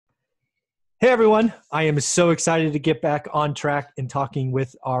Hey everyone, I am so excited to get back on track and talking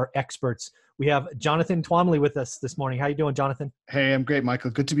with our experts. We have Jonathan Twomley with us this morning. How you doing, Jonathan? Hey, I'm great,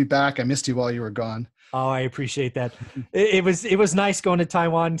 Michael. Good to be back. I missed you while you were gone. Oh, I appreciate that. It was nice going to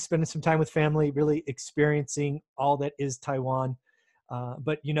Taiwan, spending some time with family, really experiencing all that is Taiwan.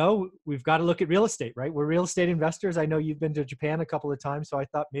 But we've got to look at real estate, right? We're real estate investors. I know you've been to Japan a couple of times, so I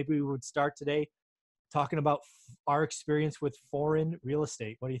thought maybe we would start today talking about our experience with foreign real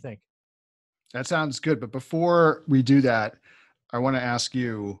estate. What do you think? That sounds good. But before we do that, I want to ask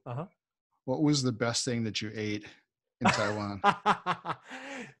you, Uh-huh. what was the best thing that you ate in Taiwan?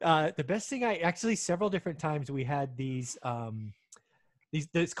 The best thing, I actually several different times we had these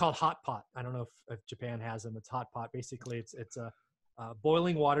it's called hot pot. I don't know if Japan has them. It's hot pot. Basically, it's a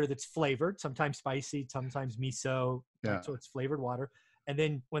boiling water that's flavored, sometimes spicy, sometimes miso. Yeah. So it's flavored water. And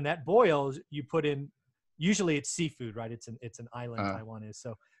then when that boils, you put in. Usually it's seafood, right? It's an island. Uh, Taiwan is.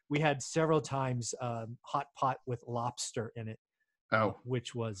 So we had several times hot pot with lobster in it, oh,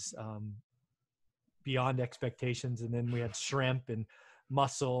 which was beyond expectations. And then we had shrimp and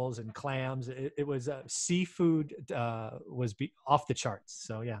mussels and clams. It was seafood off the charts.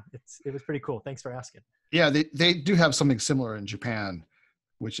 So yeah, it was pretty cool. Thanks for asking. yeah. They do have something similar in Japan,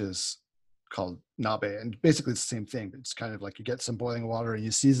 which is called nabe, and basically it's the same thing. It's kind of like you get some boiling water and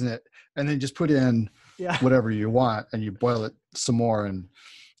you season it, and then you just put in Yeah. whatever you want, and you boil it some more, and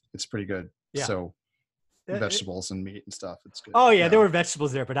it's pretty good. Yeah. So vegetables and meat and stuff. It's good. Oh yeah, there Yeah. were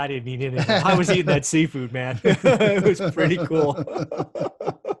vegetables there, but I didn't eat any of them. I was eating that seafood, man. It was pretty cool.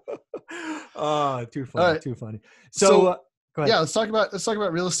 Oh, too All funny, right. too funny. So, So go ahead. yeah, let's talk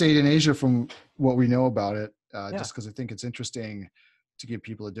about real estate in Asia from what we know about it. Yeah. Just because I think it's interesting to give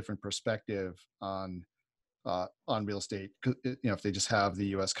people a different perspective on real estate. 'Cause if they just have the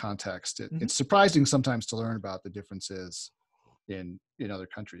U.S. context, Mhm. it's surprising sometimes to learn about the differences in other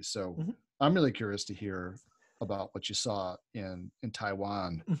countries. So Mhm. I'm really curious to hear about what you saw in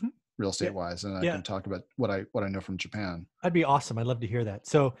Taiwan, Mhm. real Yeah. estate wise, and I Yeah. can talk about what I know from Japan. That'd be awesome. I'd love to hear that.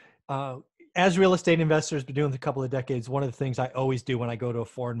 So, as real estate investors, been doing it a couple of decades. One of the things I always do when I go to a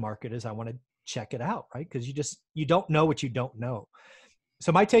foreign market is I want to check it out, right? Because you don't know what you don't know.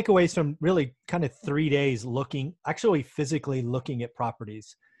 So my takeaways from really kind of 3 days actually physically looking at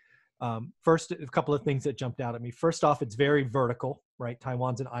properties. First, a couple of things that jumped out at me. First off, it's very vertical, right?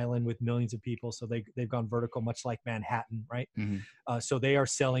 Taiwan's an island with millions of people, so they've gone vertical, much like Manhattan, right? Hmm. So they are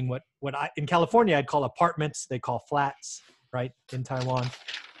selling what I in California I'd call apartments. They call flats, right, in Taiwan,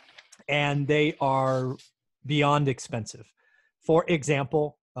 and they are beyond expensive. For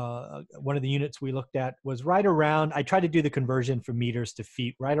example, one of the units we looked at was right around. I tried to do the conversion from meters to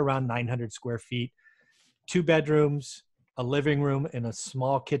feet, right around 900 square feet, 2 bedrooms, a living room, and a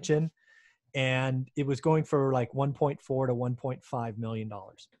small kitchen, and it was going for like 1.4 to 1.5 million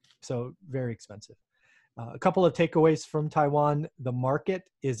dollars. So very expensive. A couple of takeaways from Taiwan: the market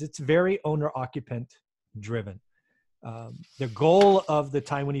is it's very owner occupant driven. The goal of the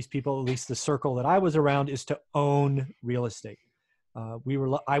Taiwanese people, at least the circle that I was around, is to own real estate.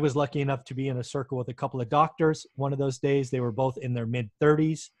 I was lucky enough to be in a circle with a couple of doctors. One of those days, they were both in their mid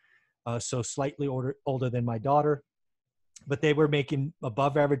 30s, so slightly older than my daughter, but they were making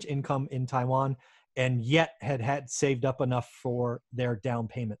above average income in Taiwan, and yet had saved up enough for their down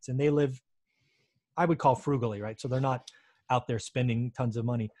payments. And they live, I would call frugally, right? So they're not out there spending tons of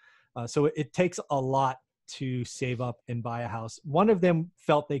money. So it takes a lot to save up and buy a house. One of them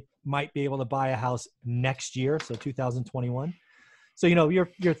felt they might be able to buy a house next year, so 2021. So you're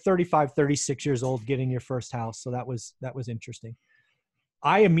 35, 36 years old getting your first house. So that was interesting.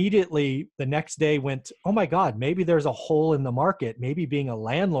 I immediately the next day went, oh my God, maybe there's a hole in the market. Maybe being a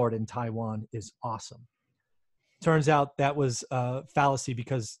landlord in Taiwan is awesome. Turns out that was a fallacy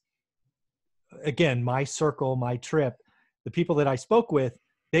because, again, my circle, my trip, the people that I spoke with,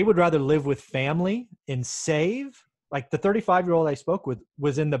 they would rather live with family and save. Like the 35-year-old I spoke with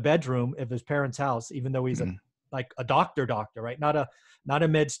was in the bedroom of his parents' house, even though he's Hmm. a doctor, right? Not a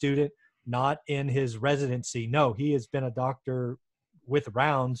med student, not in his residency. No, he has been a doctor with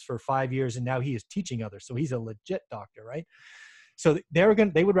rounds for 5 years, and now he is teaching others. So he's a legit doctor, right? So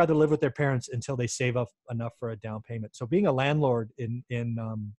they would rather live with their parents until they save up enough for a down payment. So being a landlord in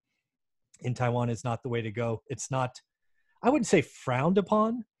Taiwan is not the way to go. It's not, I wouldn't say frowned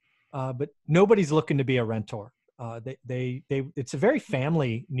upon, but nobody's looking to be a rentor. It's a very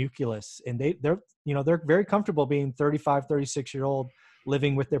family nucleus, and they're very comfortable being 35, 36-year-old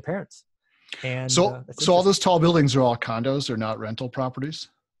living with their parents. And So, that's so all interesting. those tall buildings are all condos. They're not rental properties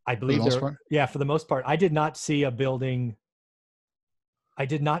I for the believe most they're, part. yeah, for the most part. I did not see a building. I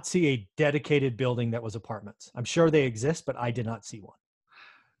did not see a dedicated building that was apartments. I'm sure they exist, but I did not see one.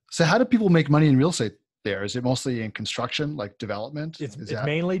 So how do people make money in real estate there? Is it mostly in construction, like development? Is It's that?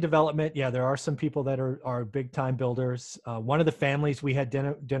 mainly development. Yeah, there are some people that are big time builders. One of the families we had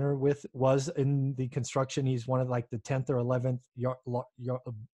dinner with was in the construction. He's one of like the 10th or 11th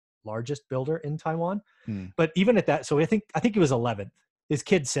largest builder in Taiwan. Hmm. But even at that, so I think he was 11th. His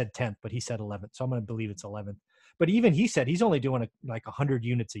kid said 10th, but he said 11th. So I'm going to believe it's 11th. But even he said he's only doing like 100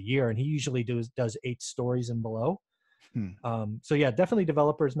 units a year, and he usually does 8 stories and below. Hmm. So yeah, definitely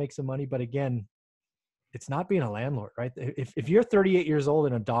developers make some money, but again, it's not being a landlord, right? If you're 38 years old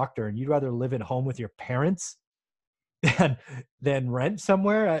and a doctor and you'd rather live at home with your parents than rent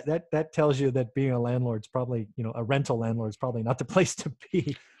somewhere, that tells you that being a landlord's probably, a rental landlord is probably not the place to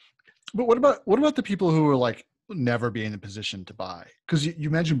be. But what about the people who are like never be in a position to buy? Because you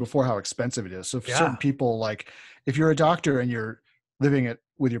mentioned before how expensive it is. So for certain Yeah. people, like if you're a doctor and you're living it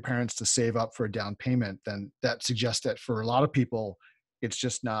with your parents to save up for a down payment, then that suggests that for a lot of people, it's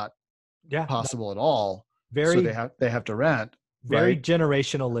just not Yeah. possible at all. So Very, they have to rent, very right?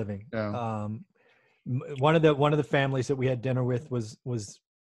 generational living. Yeah. One of the families that we had dinner with was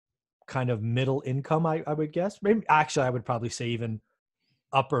kind of middle income, I would guess. Maybe actually I would probably say even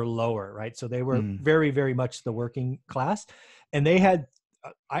upper lower, right? So they were Mm. very, very much the working class. And they had,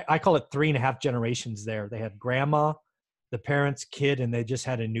 I call it 3.5 generations there. They had grandma, the parents, kid, and they just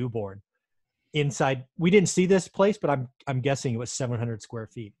had a newborn inside. We didn't see this place, but I'm guessing it was 700 square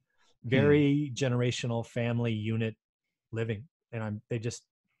feet. Hmm. Very generational family unit living. And they just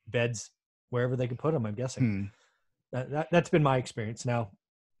beds wherever they could put them, I'm guessing. Hmm. That's been my experience. Now,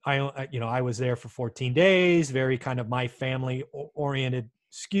 I was there for 14 days, very kind of my family oriented,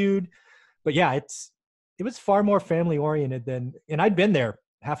 skewed, but yeah, it was far more family oriented and I'd been there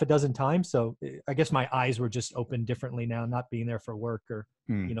half a dozen times. So I guess my eyes were just open differently now, not being there for work or,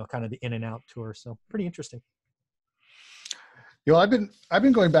 Hmm. kind of the in and out tour. So pretty interesting. I've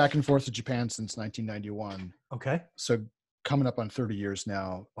been going back and forth to Japan since 1991. Okay. So coming up on 30 years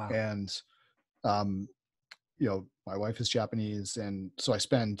now. Wow. And um, my wife is Japanese, and so I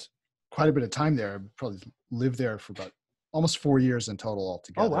spend quite a bit of time there. I probably lived there for about almost 4 years in total Oh,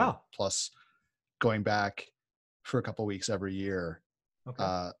 altogether, wow. plus going back for a couple of weeks every year, Okay.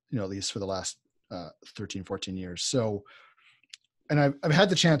 at least for the last 13, 14 years. So, and I've had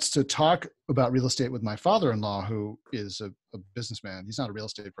the chance to talk about real estate with my father-in-law, who is a businessman. He's not a real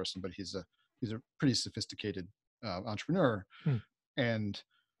estate person, but he's a pretty sophisticated entrepreneur. Hmm. And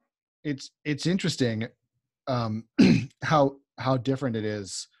it's interesting um, how different it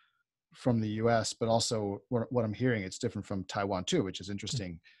is from the U.S., but also what I'm hearing, it's different from Taiwan too, which is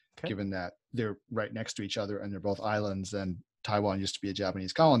interesting, Okay. given that they're right next to each other and they're both islands, and Taiwan used to be a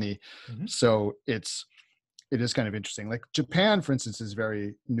Japanese colony. Mm-hmm. So it is kind of interesting. Like Japan, for instance, is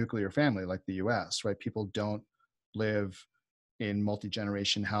very nuclear family, like the U.S., right? People don't live in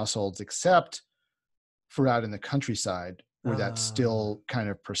multi-generation households except for out in the countryside, where that still kind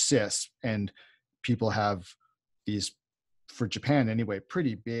of persists, and people have these, for Japan anyway,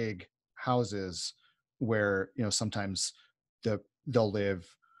 pretty big houses where sometimes they'll live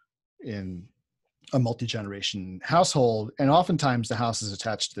in a multi-generation household, and oftentimes the house is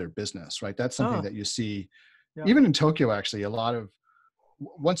attached to their business, right? That's something Oh, that you see yeah. even in Tokyo. Actually, a lot of,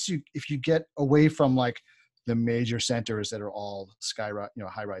 if you get away from like the major centers that are all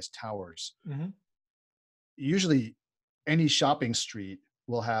high-rise towers, Mm-hmm. usually any shopping street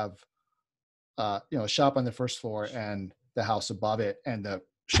will have a shop on the first floor and the house above it, and the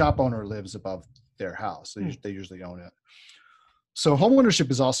shop owner lives above their house. They usually own it. So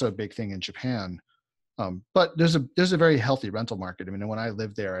homeownership is also a big thing in Japan. But there's a very healthy rental market. I mean, when I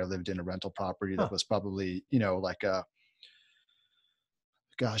lived there, I lived in a rental property that Huh. was probably, like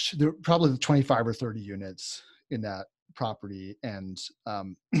there were probably 25 or 30 units in that property. And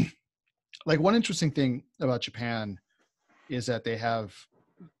like one interesting thing about Japan is that they have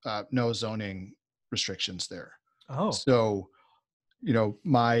no zoning restrictions there. Oh. So,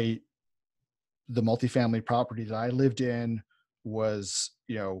 the multifamily property that I lived in was,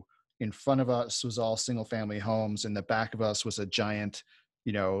 in front of us was all single family homes. In the back of us was a giant,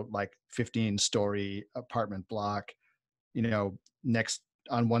 like 15-story apartment block. Next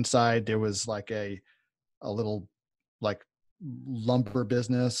on one side, there was like a little like lumber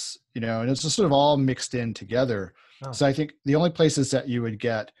business, and it's just sort of all mixed in together. Oh. So I think the only places that you would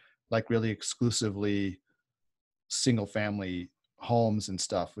get like really exclusively single family homes and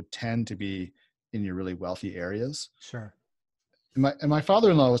stuff would tend to be in your really wealthy areas. Sure. And my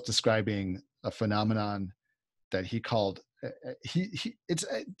father-in-law was describing a phenomenon that he called it's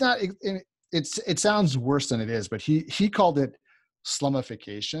not it sounds worse than it is, but he called it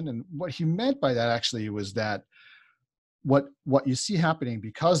slumification. And what he meant by that actually was that what you see happening,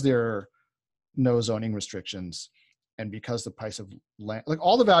 because there are no zoning restrictions and because the price of land, like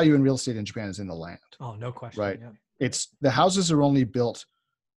all the value in real estate in Japan is in the land, Oh, no question. right? Yeah. It's the houses are only built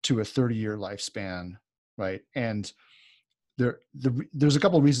to a 30-year lifespan, right? And there's a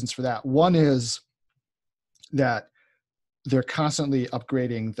couple of reasons for that. One is that they're constantly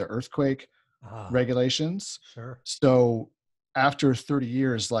upgrading the earthquake regulations. Sure. So after 30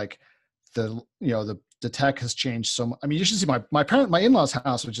 years, like the tech has changed so much. I mean, you should see my in-laws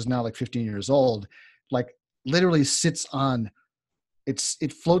house, which is now like 15 years old, like literally it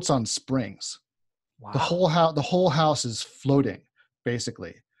floats on springs. Wow. The whole house is floating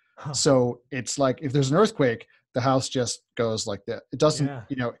basically. Huh. So it's like, if there's an earthquake, the house just goes like that. It doesn't,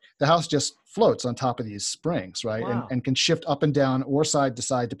 the house just floats on top of these springs, right? Wow. And can shift up and down or side to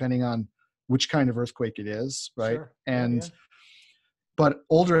side, depending on which kind of earthquake it is, right? Sure. And, but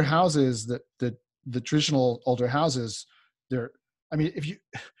older houses, the traditional older houses, I mean, if you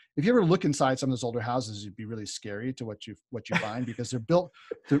ever look inside some of those older houses, it'd be really scary to what you find, because they're built,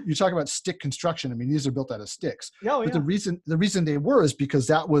 you talk about stick construction. I mean, these are built out of sticks. But the reason they were is because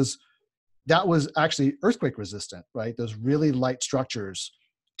that was actually earthquake resistant, right? Those really light structures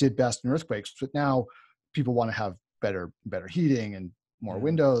did best in earthquakes, but now people want to have better heating and more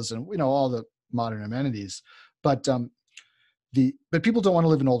windows and, all the modern amenities. But but people don't want to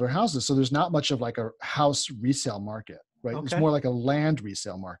live in older houses. So there's not much of like a house resale market, right? Okay. It's more like a land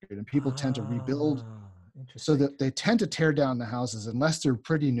resale market, and people tend to rebuild. So that they tend to tear down the houses unless they're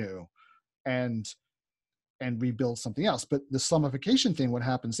pretty new and rebuild something else. But the slumification thing, what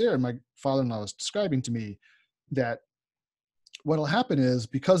happens there, my father-in-law was describing to me that what'll happen is,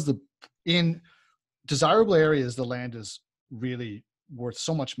 because in desirable areas, the land is really worth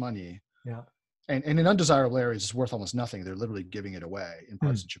so much money. Yeah. And in undesirable areas, it's worth almost nothing. They're literally giving it away in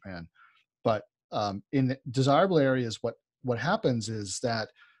parts of Japan. But in desirable areas, what happens is that,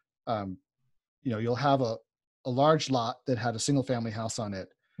 you'll have a large lot that had a single family house on it,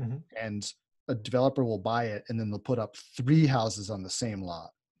 and a developer will buy it, and then they'll put up 3 houses on the same lot.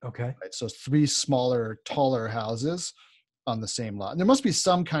 Okay. Right? So 3 smaller, taller houses on the same lot. And there must be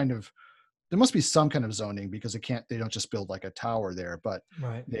some kind of zoning, because they don't just build like a tower there, but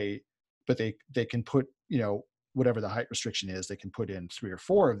they can put, whatever the height restriction is, they can put in 3 or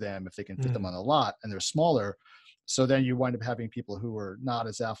 4 of them if they can fit them on the lot, and they're smaller. So then you wind up having people who are not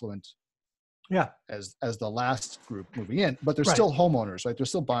as affluent as the last group moving in, but they're still homeowners, right? They're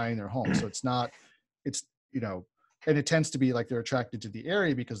still buying their home. So and it tends to be like they're attracted to the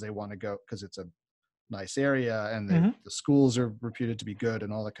area because they want to go, because it's a nice area, and the schools are reputed to be good,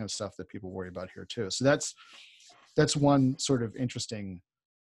 and all that kind of stuff that people worry about here too. So that's one sort of interesting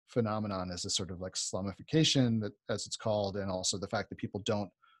phenomenon, is this sort of like slumification, that, as it's called, and also the fact that people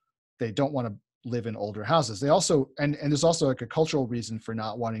don't want to live in older houses. They also, and there's also like a cultural reason for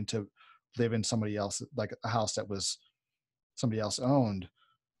not wanting to live in somebody else, like a house that was somebody else owned,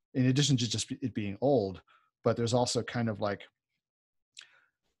 in addition to just it being old. But there's also kind of like,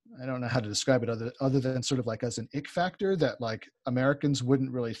 I don't know how to describe it other than sort of like as an ick factor that like Americans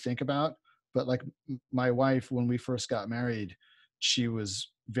wouldn't really think about. But like my wife, when we first got married, she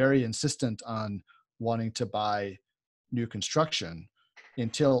was very insistent on wanting to buy new construction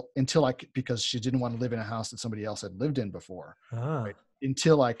because she didn't want to live in a house that somebody else had lived in before. Right?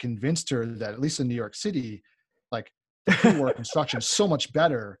 Until I convinced her that, at least in New York City, like the pre-war construction is so much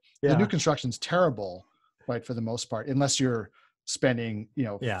better. The new construction's terrible, right? For the most part, unless you're spending,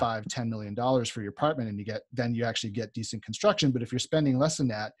 $5-10 million for your apartment, and then you actually get decent construction. But if you're spending less than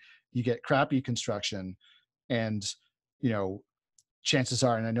that, you get crappy construction. And, chances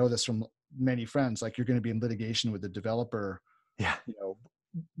are, and I know this from many friends, like you're going to be in litigation with the developer,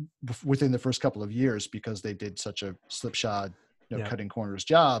 within the first couple of years, because they did such a slipshod, cutting corners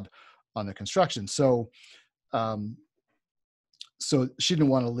job on the construction. So, so she didn't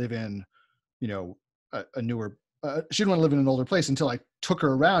want to live in, a newer, she didn't want to live in an older place, until I took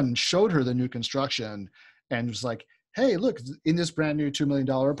her around and showed her the new construction, and was like, hey, look, in this brand new $2 million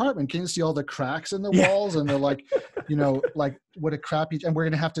apartment, can you see all the cracks in the walls? And they're like, like what a crappy, and we're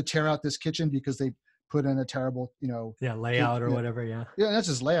going to have to tear out this kitchen because they put in a terrible, layout or whatever. Yeah. Yeah. That's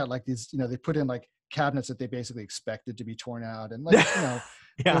just layout. Like these, they put in like cabinets that they basically expected to be torn out. And like,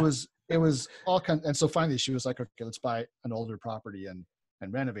 it was all kind. And so finally she was like, okay, let's buy an older property and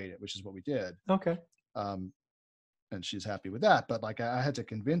renovate it, which is what we did. Okay. And she's happy with that. But like, I had to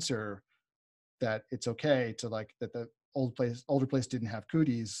convince her that it's okay to like, that the older place didn't have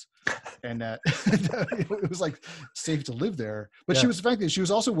cooties, and that it was like safe to live there. But she was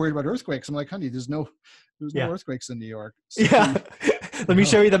also worried about earthquakes. I'm like, honey, there's no earthquakes in New York. So Let me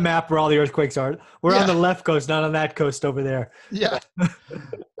show you the map where all the earthquakes are. We're on Yeah. the left coast, not on that coast over there. Yeah.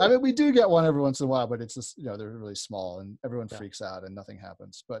 I mean, we do get one every once in a while, but it's just, they're really small and everyone Yeah. freaks out and nothing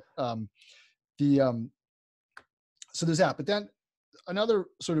happens. But the so there's that. But then another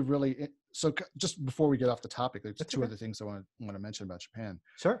sort of really, so just before we get off the topic, there's two other things I want to mention about Japan.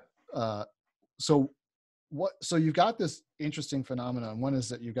 Sure. So you've got this interesting phenomenon. One is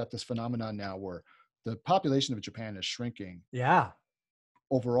that you've got this phenomenon now where the population of Japan is shrinking. Yeah.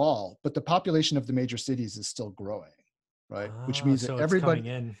 Overall, but the population of the major cities is still growing, right? Which means so that it's everybody,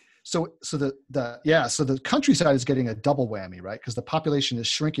 coming in. so the countryside is getting a double whammy, right? Because the population is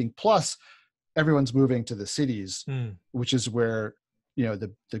shrinking, plus everyone's moving to the cities, which is where,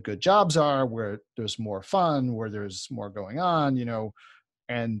 the good jobs are, where there's more fun, where there's more going on,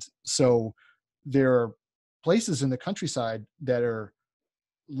 and so there are places in the countryside that are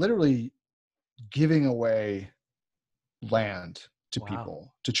literally giving away land to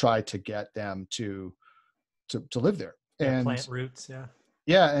people to try to get them to live there. And plant roots.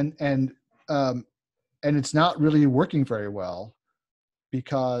 and it's not really working very well,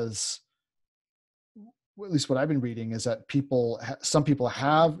 because at least what I've been reading is that some people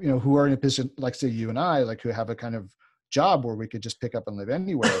have, who are in a position like, say, you and I, like, who have a kind of job where we could just pick up and live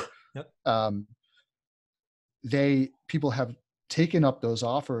anywhere. People have taken up those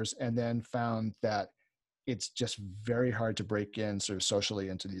offers and then found that it's just very hard to break in sort of socially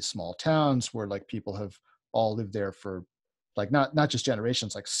into these small towns where, like, people have all lived there for, like, not just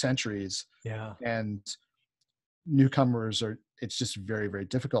generations, like centuries. Yeah. And newcomers it's just very, very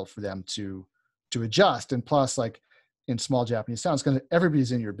difficult for them to adjust. And plus, like, in small Japanese towns, because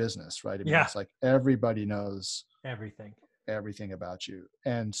everybody's in your business, right? I mean, it's like everybody knows everything about you.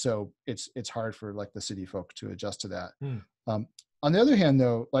 And so it's hard for, like, the city folk to adjust to that. On the other hand,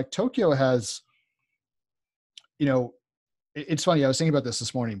 though, like, Tokyo has, it's funny. I was thinking about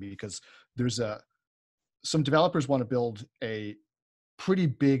this morning because there's some developers want to build a pretty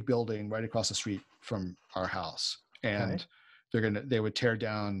big building right across the street from our house, and they would tear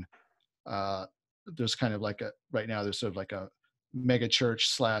down. There's kind of like right now there's sort of like a mega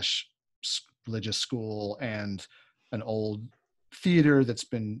church / religious school and an old theater that's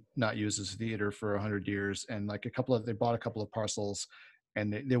been not used as a theater for 100 years, and like they bought a couple of parcels,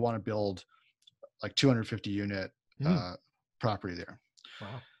 and they want to build like 250 unit property there.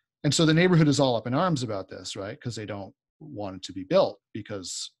 Wow. And so the neighborhood is all up in arms about this, right? Because they don't want it to be built,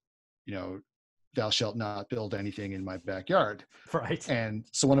 because, thou shalt not build anything in my backyard. Right. And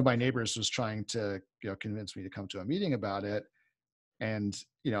so one of my neighbors was trying to, convince me to come to a meeting about it. And,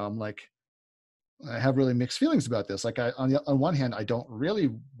 I'm like, I have really mixed feelings about this. Like, on one hand, I don't really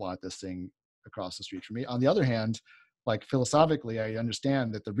want this thing across the street from me. On the other hand, like, philosophically, I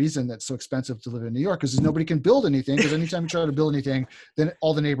understand that the reason that's so expensive to live in New York is nobody can build anything, because anytime you try to build anything, then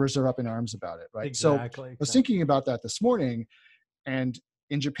all the neighbors are up in arms about it, right? Exactly. So I was thinking about that this morning, and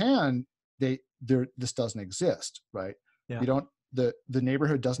in Japan, this doesn't exist, right? Yeah. You don't, the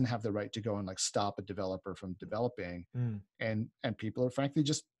neighborhood doesn't have the right to go and, like, stop a developer from developing, and people are frankly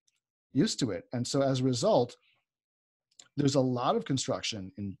just used to it. And so as a result, there's a lot of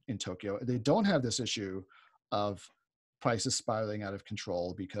construction in Tokyo. They don't have this issue of prices spiraling out of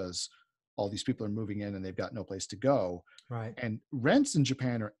control because all these people are moving in and they've got no place to go. Right. And rents in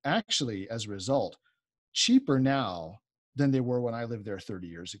Japan are actually, as a result, cheaper now than they were when I lived there 30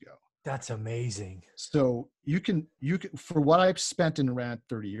 years ago. That's amazing. So you can, for what I've spent in rent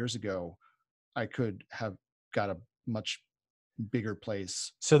 30 years ago, I could have got a much bigger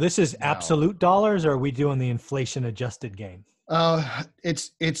place. So this is now. Absolute dollars, or are we doing the inflation adjusted game?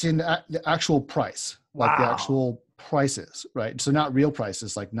 It's in the actual price, like the actual prices, right? So not real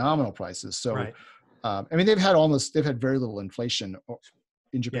prices, like nominal prices. So, right. I mean, they've had very little inflation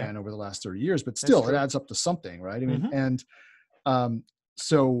in Japan over the last 30 years, but still it adds up to something, right? I mean, and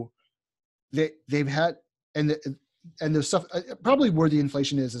so they've had, and there's stuff probably where the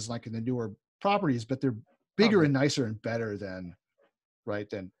inflation is like in the newer properties, but they're bigger and nicer and better than what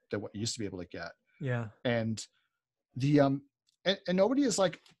you used to be able to get. Yeah. And the and nobody is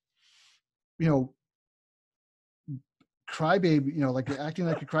like, crybaby, like acting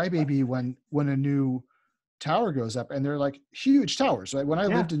like a crybaby when a new tower goes up, and they're like huge towers, right? When I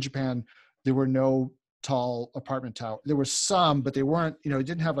lived in Japan, there were no tall apartment tower. There were some, but they weren't, it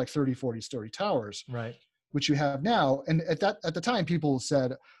didn't have like 30, 40 story towers, right? Which you have now. And at the time, people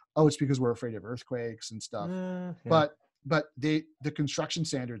said, oh, it's because we're afraid of earthquakes and stuff. But the construction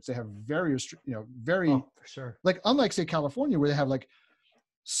standards, they have very, very, for sure. Like, unlike, say, California, where they have like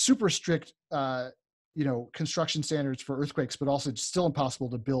super strict, construction standards for earthquakes, but also it's still impossible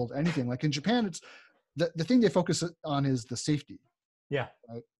to build anything. Like in Japan, it's the thing they focus on is the safety, Yeah.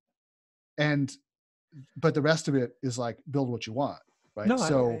 right? And but the rest of it is like build what you want, right? No,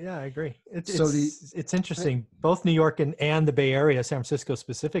 So yeah, I agree. It's so the it's interesting. Both New York and the Bay Area, San Francisco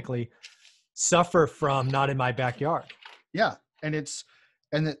specifically, suffer from not in my backyard. yeah, and it's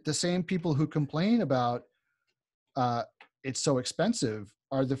and the same people who complain about uh, it's so expensive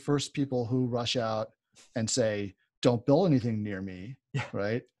are the first people who rush out and say, "Don't build anything near me," Yeah.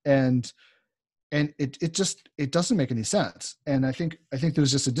 right? And it just it doesn't make any sense. And I think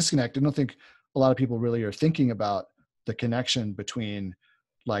there's just a disconnect. I don't think a lot of people really are thinking about the connection between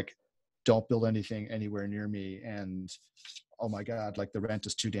like don't build anything anywhere near me and oh my god, like the rent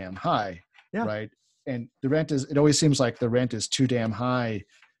is too damn high, Yeah. right? And the rent is, it always seems like the rent is too damn high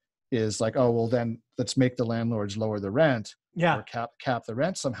is like, oh well, then let's make the landlords lower the rent Yeah. or cap the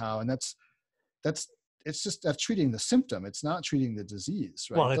rent somehow. And that's it's just that's treating the symptom. It's not treating the disease,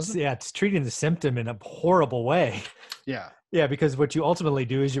 right? Well, It doesn't. it's treating the symptom in a horrible way. Yeah. Yeah, because what you ultimately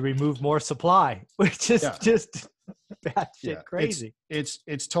do is you remove more supply, which is Yeah. just batshit Yeah. crazy.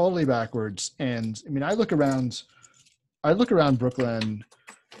 It's totally backwards. And I mean, I look around Brooklyn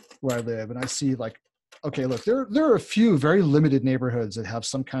where I live and I see like, okay, look, there are a few very limited neighborhoods that have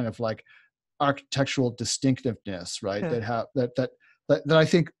some kind of like architectural distinctiveness, right? That have that I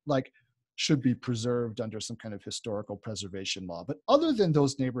think like should be preserved under some kind of historical preservation law. But other than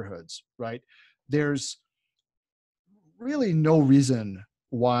those neighborhoods, right, there's really no reason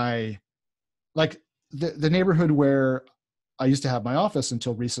why, like the neighborhood where I used to have my office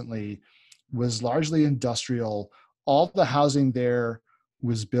until recently was largely industrial. All the housing there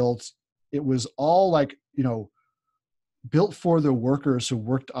was built. It was all like, built for the workers who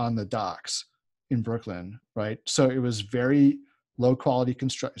worked on the docks in Brooklyn, right? So it was very low quality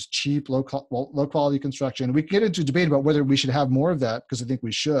construction, cheap, low quality construction. We can get into debate about whether we should have more of that, because I think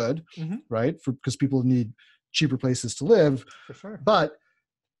we should, right? Because people need cheaper places to live. For sure. But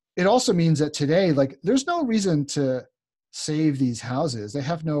it also means that today, like, there's no reason to save these houses. They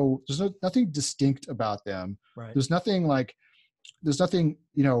have nothing distinct about them. Right. There's nothing, we're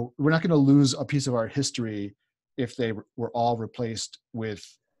not going to lose a piece of our history if they were all replaced with,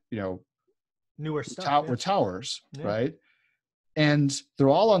 Newer stuff. with towers, Yeah. right? And they're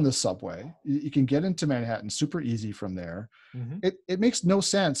all on the subway. You can get into Manhattan super easy from there. It makes no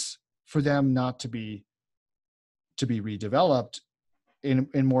sense for them not to be redeveloped in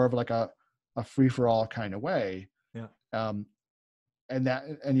more of like a free-for-all kind of way. Yeah.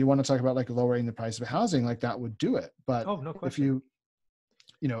 And you want to talk about like lowering the price of housing, like that would do it. But no question. if you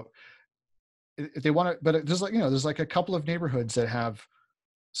if they want to, but there's like a couple of neighborhoods that have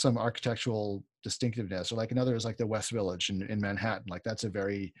some architectural distinctiveness, or like another is like the West Village in Manhattan. Like that's a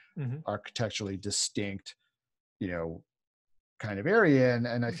very architecturally distinct, kind of area.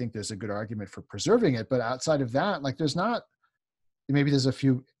 And I think there's a good argument for preserving it. But outside of that, like maybe there's a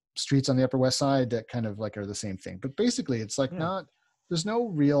few streets on the Upper West Side that kind of like are the same thing. But basically it's like there's no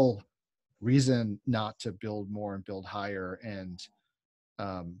real reason not to build more and build higher. And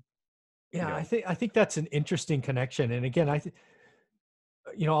I think that's an interesting connection. And again,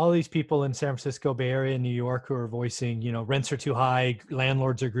 all these people in San Francisco, Bay Area, New York who are voicing, rents are too high,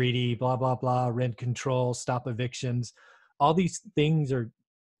 landlords are greedy, blah, blah, blah, rent control, stop evictions. All these things are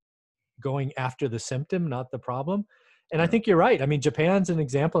going after the symptom, not the problem. And I think you're right. I mean, Japan's an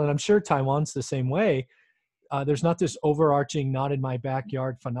example, and I'm sure Taiwan's the same way. There's not this overarching not in my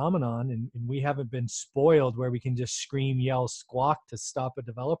backyard phenomenon, and we haven't been spoiled where we can just scream, yell, squawk to stop a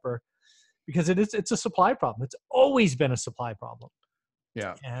developer, because it's a supply problem. It's always been a supply problem.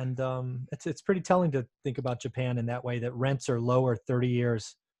 Yeah. And it's pretty telling to think about Japan in that way, that rents are lower 30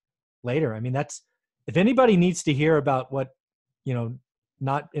 years later. I mean, if anybody needs to hear about what,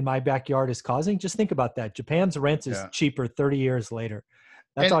 not in my backyard is causing, just think about that. Japan's rent is cheaper 30 years later.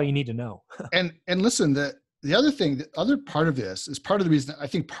 That's all you need to know. and listen, the other thing, the other part of this is part of the reason, I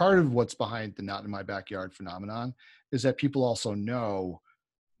think part of what's behind the not in my backyard phenomenon is that people also know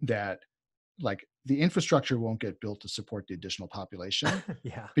that like the infrastructure won't get built to support the additional population.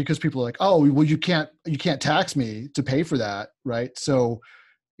 Yeah. Because people are like, oh, well, you can't tax me to pay for that. Right. So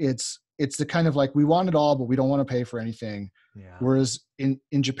it's the kind of like, we want it all, but we don't want to pay for anything. Yeah. Whereas in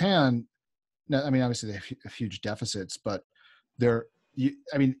Japan, I mean, obviously they have huge deficits, but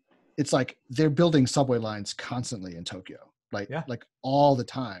it's like they're building subway lines constantly in Tokyo, like all the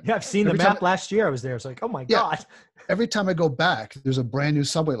time. Yeah, I've seen the map last year. I was there. It's like, oh my God. Every time I go back, there's a brand new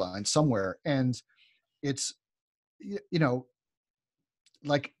subway line somewhere. And it's,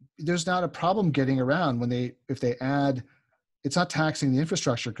 like there's not a problem getting around if they add, it's not taxing the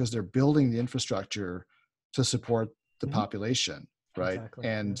infrastructure because they're building the infrastructure to support the population. Right. Exactly.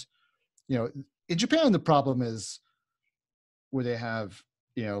 And, in Japan, the problem is where they have,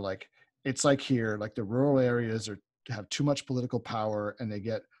 like, it's like here, like the rural areas have too much political power, and they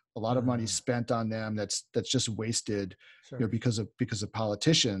get a lot of money spent on them that's just wasted, Sure. because of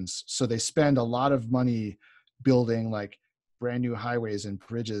politicians. So they spend a lot of money building like brand new highways and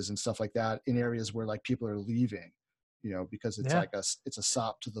bridges and stuff like that in areas where like people are leaving, because it's like it's a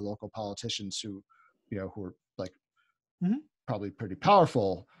sop to the local politicians who are like probably pretty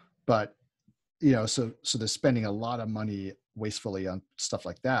powerful, but so they're spending a lot of money wastefully on stuff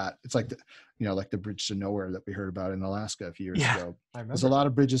like that. It's like like the bridge to nowhere that we heard about in Alaska a few years ago. There's a lot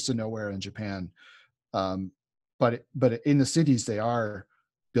of bridges to nowhere in Japan, but in the cities they are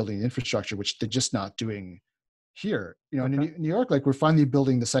building infrastructure, which they're just not doing here. In New York, like we're finally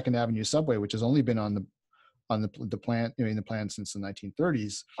building the Second Avenue subway, which has only been on the plan, in the plan since the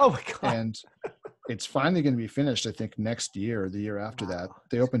 1930s. Oh my God. And it's finally going to be finished, I think, next year or the year after that.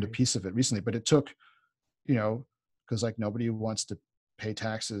 They opened a piece of it recently, but it took, because like nobody wants to pay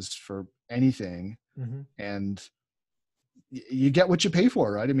taxes for anything, and you get what you pay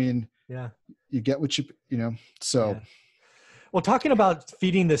for, right? I mean, you get what so. Yeah. Well, talking about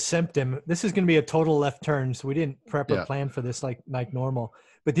feeding the symptom, this is going to be a total left turn. So we didn't prep or plan for this like normal.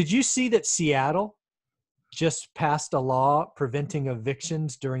 But did you see that Seattle just passed a law preventing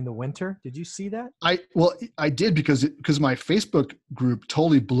evictions during the winter? Did you see that? I did, because my Facebook group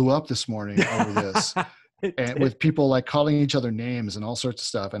totally blew up this morning over this. And with people like calling each other names and all sorts of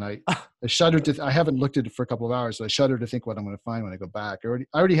stuff. And I shuddered I haven't looked at it for a couple of hours, so I shudder to think what I'm going to find when I go back. I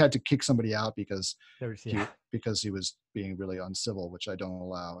already had to kick somebody out because he was being really uncivil, which I don't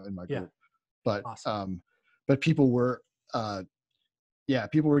allow in my group. But awesome. But people were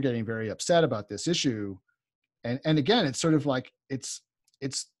getting very upset about this issue. And again, it's sort of like it's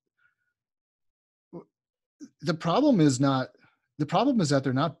the problem is that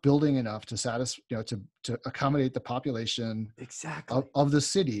they're not building enough to satisfy, to accommodate the population of the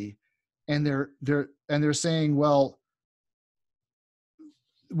city. And they're saying, well,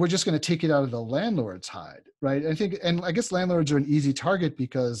 we're just going to take it out of the landlord's hide. Right. And I guess landlords are an easy target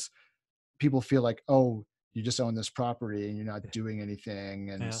because people feel like, oh, you just own this property and you're not doing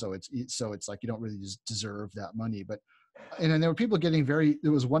anything. And so it's like, you don't really deserve that money. And then there were people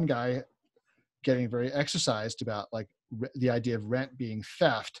there was one guy getting very exercised about like the idea of rent being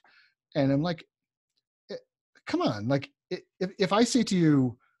theft. And I'm like, come on, like if I say to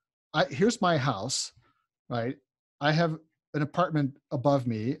you, here's my house, right? I have an apartment above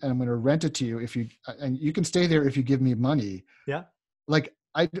me and I'm going to rent it to you and you can stay there if you give me money. Yeah. Like,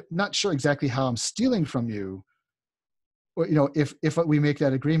 I'm not sure exactly how I'm stealing from you, or, if we make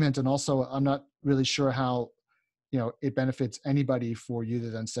that agreement. And also I'm not really sure how, it benefits anybody for you to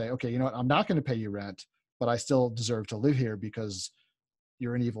then say, okay, you know what, I'm not going to pay you rent, but I still deserve to live here because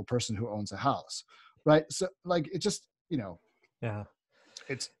you're an evil person who owns a house. Right. So like, it just,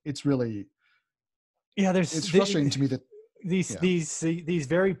 it's really, it's frustrating to me that these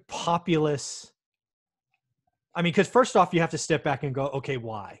very populist, I mean, because first off, you have to step back and go, okay,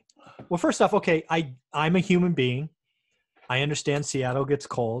 why? Well, first off, okay, I'm a human being. I understand Seattle gets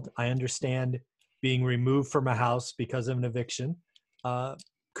cold. I understand being removed from a house because of an eviction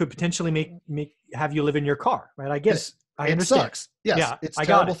could potentially have you live in your car, right? I get it. I understand. Sucks. Yes, yeah, it's a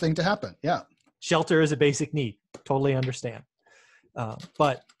terrible thing to happen. Yeah. Shelter is a basic need. Totally understand.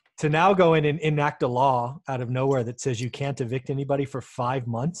 But to now go in and enact a law out of nowhere that says you can't evict anybody for 5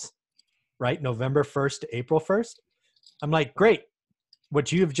 months, right? November 1st to April 1st. I'm like, great. What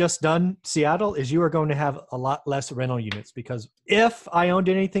you have just done, Seattle, is you are going to have a lot less rental units, because if I owned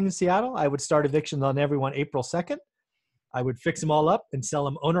anything in Seattle, I would start evictions on everyone April 2nd. I would fix them all up and sell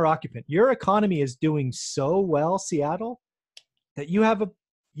them owner occupant. Your economy is doing so well, Seattle, that you have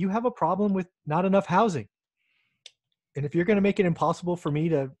a problem with not enough housing. And if you're going to make it impossible for me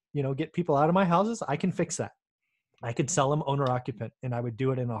to, get people out of my houses, I can fix that. I could sell them owner occupant, and I would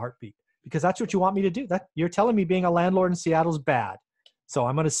do it in a heartbeat, because that's what you want me to do. That you're telling me being a landlord in Seattle is bad. So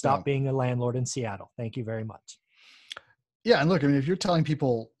I'm going to stop being a landlord in Seattle. Thank you very much. Yeah. And look, I mean, if you're telling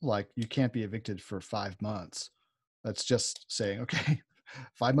people like you can't be evicted for 5 months, that's just saying, okay,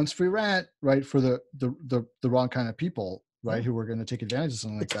 5 months free rent, right? For the wrong kind of people, right? Who are going to take advantage of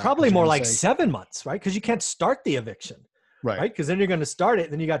something like that. It's probably more like 7 months, right? Because you can't start the eviction, right? Because then you're going to start it,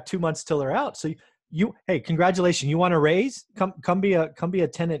 and then you got 2 months till they're out. So hey, congratulations. You want a raise? Come be a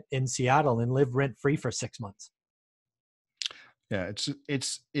tenant in Seattle and live rent free for 6 months. Yeah,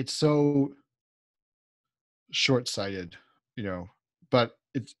 it's so short-sighted, but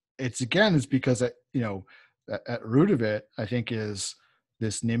it's because at root of it, I think, is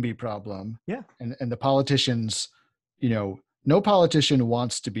this NIMBY problem. Yeah. And the politicians, no politician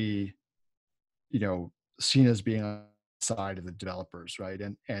wants to be, seen as being side of the developers, right?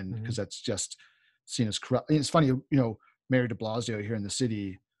 And Mhm. because that's just seen as corrupt. It's funny, Mayor de Blasio here in the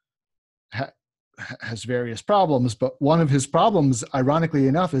city has various problems, but one of his problems, ironically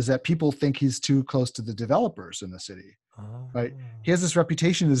enough, is that people think he's too close to the developers in the city, right? Ah. He has this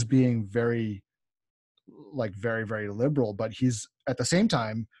reputation as being very, very, very liberal, but he's at the same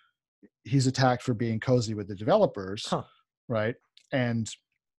time, he's attacked for being cozy with the developers, Huh. right? And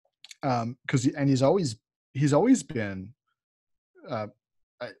and he's always been, uh,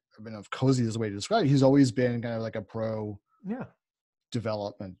 I mean, if cozy is the way to describe it, he's always been kind of like a pro Yeah.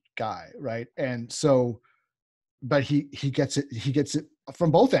 development guy, right? And so, but he gets it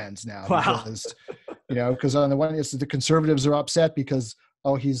from both ends now, Wow. because on the one hand, the conservatives are upset because,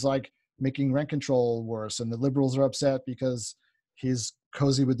 oh, he's like making rent control worse, and the liberals are upset because he's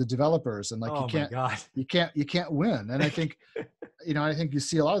cozy with the developers, and like Oh my God. you can't win. And I think you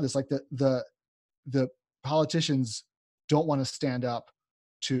see a lot of this, like the politicians don't want to stand up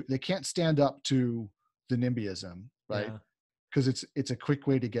they can't stand up to the NIMBYism, right? Yeah. Because it's a quick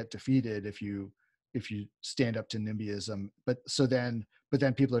way to get defeated if you stand up to NIMBYism. But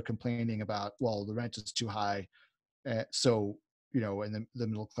then people are complaining about, well, the rent is too high, so and the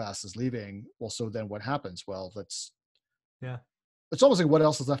middle class is leaving. Well, so then what happens? Well, Yeah. it's almost like, what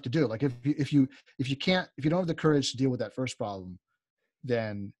else is left to do? Like if you don't have the courage to deal with that first problem,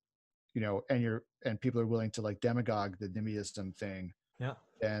 then and people are willing to like demagogue the NIMBYism thing, Yeah.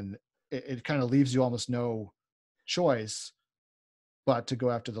 then it kind of leaves you almost no choice but to go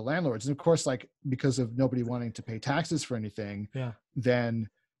after the landlords. And of course, like, because of nobody wanting to pay taxes for anything, Yeah. then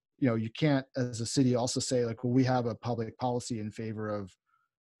you can't, as a city, also say like, well, we have a public policy in favor of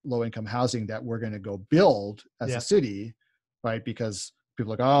low income housing that we're going to go build as a Yeah. city, right? Because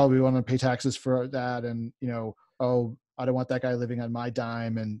people are like, oh, we want to pay taxes for that, and oh, I don't want that guy living on my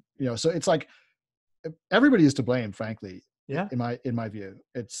dime, and so it's like everybody is to blame, frankly. Yeah. In my view,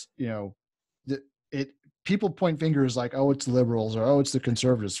 it's it people point fingers like, oh, it's the liberals, or oh, it's the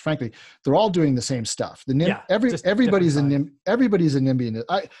conservatives. Frankly, they're all doing the same stuff. The Yeah. Just different everybody's sides. everybody's a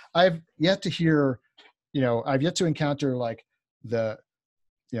NIMBY. I've yet to hear, I've yet to encounter like the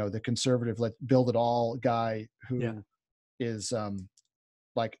the conservative, like, build it all guy Yeah. who is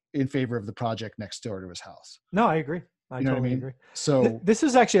like in favor of the project next door to his house. No, I agree. I You know what I totally mean? agree. So This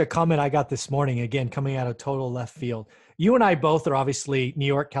is actually a comment I got this morning, again, coming out of total left field. You and I both are obviously New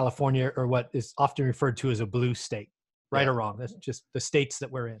York, California, or what is often referred to as a blue state, right yeah. or wrong. That's just the states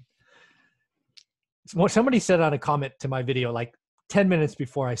that we're in. Somebody said on a comment to my video, like 10 minutes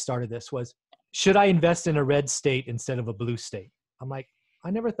before I started this, was, should I invest in a red state instead of a blue state? I'm like,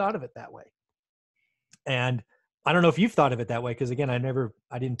 I never thought of it that way. And I don't know if you've thought of it that way, because again,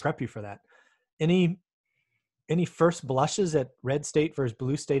 I didn't prep you for that. Any first blushes at red state versus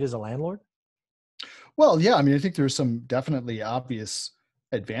blue state as a landlord? Well, yeah, I mean, I think there's some definitely obvious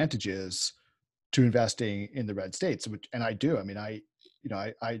advantages to investing in the red states, and I do. I mean, I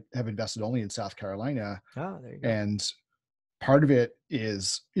have invested only in South Carolina, Oh, there you go. and part of it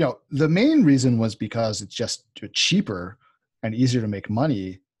is, the main reason was because it's just cheaper and easier to make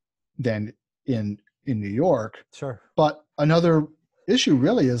money than in New York. Sure. But another issue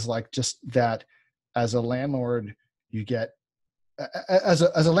really is like just that as a landlord, you get as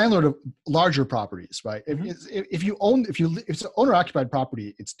a landlord of larger properties, right? Mhm. If it's an owner occupied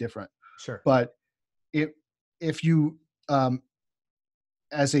property, it's different. Sure. But if you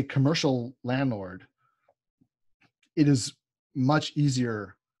as a commercial landlord, it is much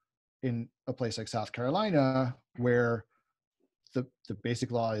easier in a place like South Carolina, where the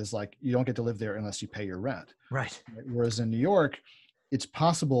basic law is like, you don't get to live there unless you pay your rent. Right. Whereas in New York, it's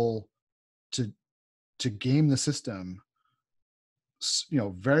possible to game the system,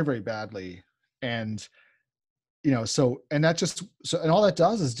 very, very badly. And, and that and all that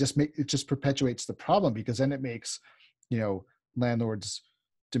does is it just perpetuates the problem, because then it makes, landlords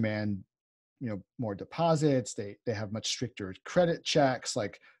demand, more deposits. They have much stricter credit checks.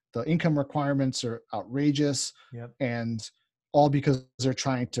 Like, the income requirements are outrageous. Yep. And all because they're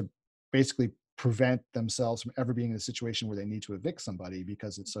trying to basically prevent themselves from ever being in a situation where they need to evict somebody,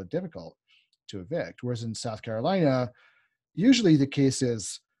 because it's so difficult to evict. Whereas in South Carolina, usually the case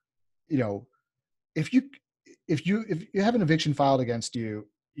is, if you have an eviction filed against you,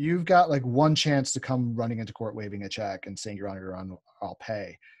 you've got like one chance to come running into court waving a check and saying, you're on your own, I'll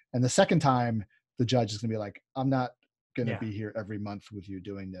pay. And the second time, the judge is going to be like, I'm not going to be here every month with you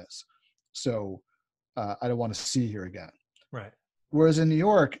doing this, so I don't want to see you here again. Right. Whereas in New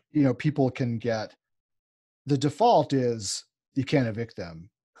York, people can get, the default is you can't evict them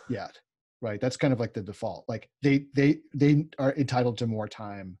yet, right? That's kind of like the default. Like they are entitled to more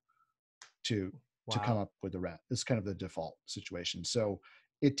time to to come Wow. up with the rent. It's kind of the default situation. So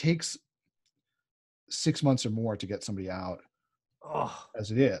it takes 6 months or more to get somebody out Oh,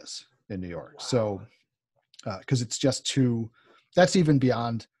 as it is in New York. wow. So, because it's just too, that's even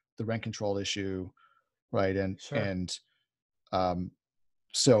beyond the rent control issue, right? Sure. Um,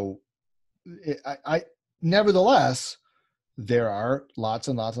 so nevertheless, there are lots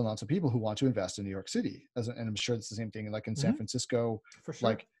and lots and lots of people who want to invest in New York City, and I'm sure it's the same thing like in San Hmm. Francisco, For sure.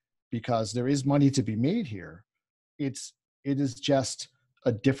 like because there is money to be made here. It is just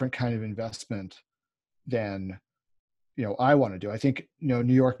a different kind of investment than I want to do. I think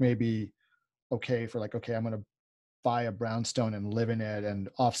New York may be okay for like, okay, I'm going to buy a brownstone and live in it and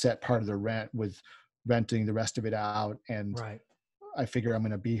offset part of the rent with renting the rest of it out, and Right. I figure I'm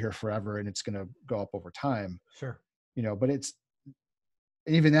going to be here forever and it's going to go up over time. Sure. But it's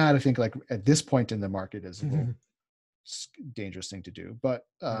even that, I think like at this point in the market is a little dangerous thing to do. Right.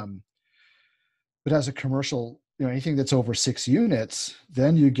 But as a commercial, anything that's over 6 units,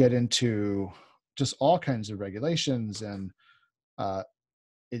 then you get into just all kinds of regulations, and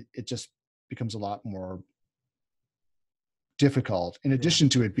it just becomes a lot more difficult, in Yeah. addition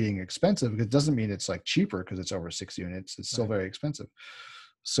to it being expensive, because it doesn't mean it's like cheaper because it's over 6 units. It's still Right. very expensive.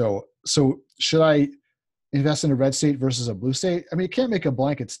 So should I invest in a red state versus a blue state? I mean, you can't make a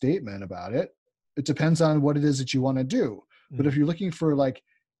blanket statement about it. It depends on what it is that you want to do. But if Mm. you're looking for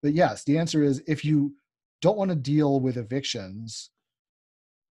but yes, the answer is, if you don't want to deal with evictions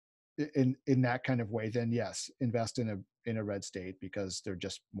in that kind of way, then yes, invest in a red state, because they're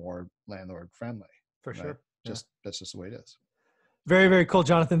just more landlord friendly, For right? sure. Yeah. That's just the way it is. Very, very cool,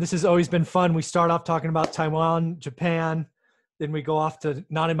 Jonathan. This has always been fun. We start off talking about Taiwan, Japan, then we go off to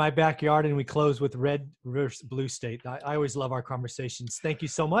not in my backyard, and we close with red versus blue state. I always love our conversations. Thank you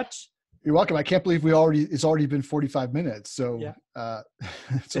so much. You're welcome. I can't believe it's already been 45 minutes. So Yeah,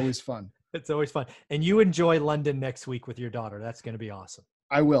 it's always fun. it's always fun. And you enjoy London next week with your daughter. That's going to be awesome.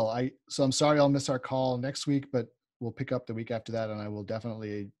 I will. So I'm sorry I'll miss our call next week, but we'll pick up the week after that, and I will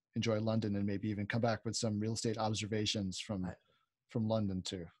definitely enjoy London and maybe even come back with some real estate observations from London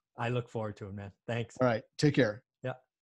too. I look forward to it, man. Thanks. All right. Take care.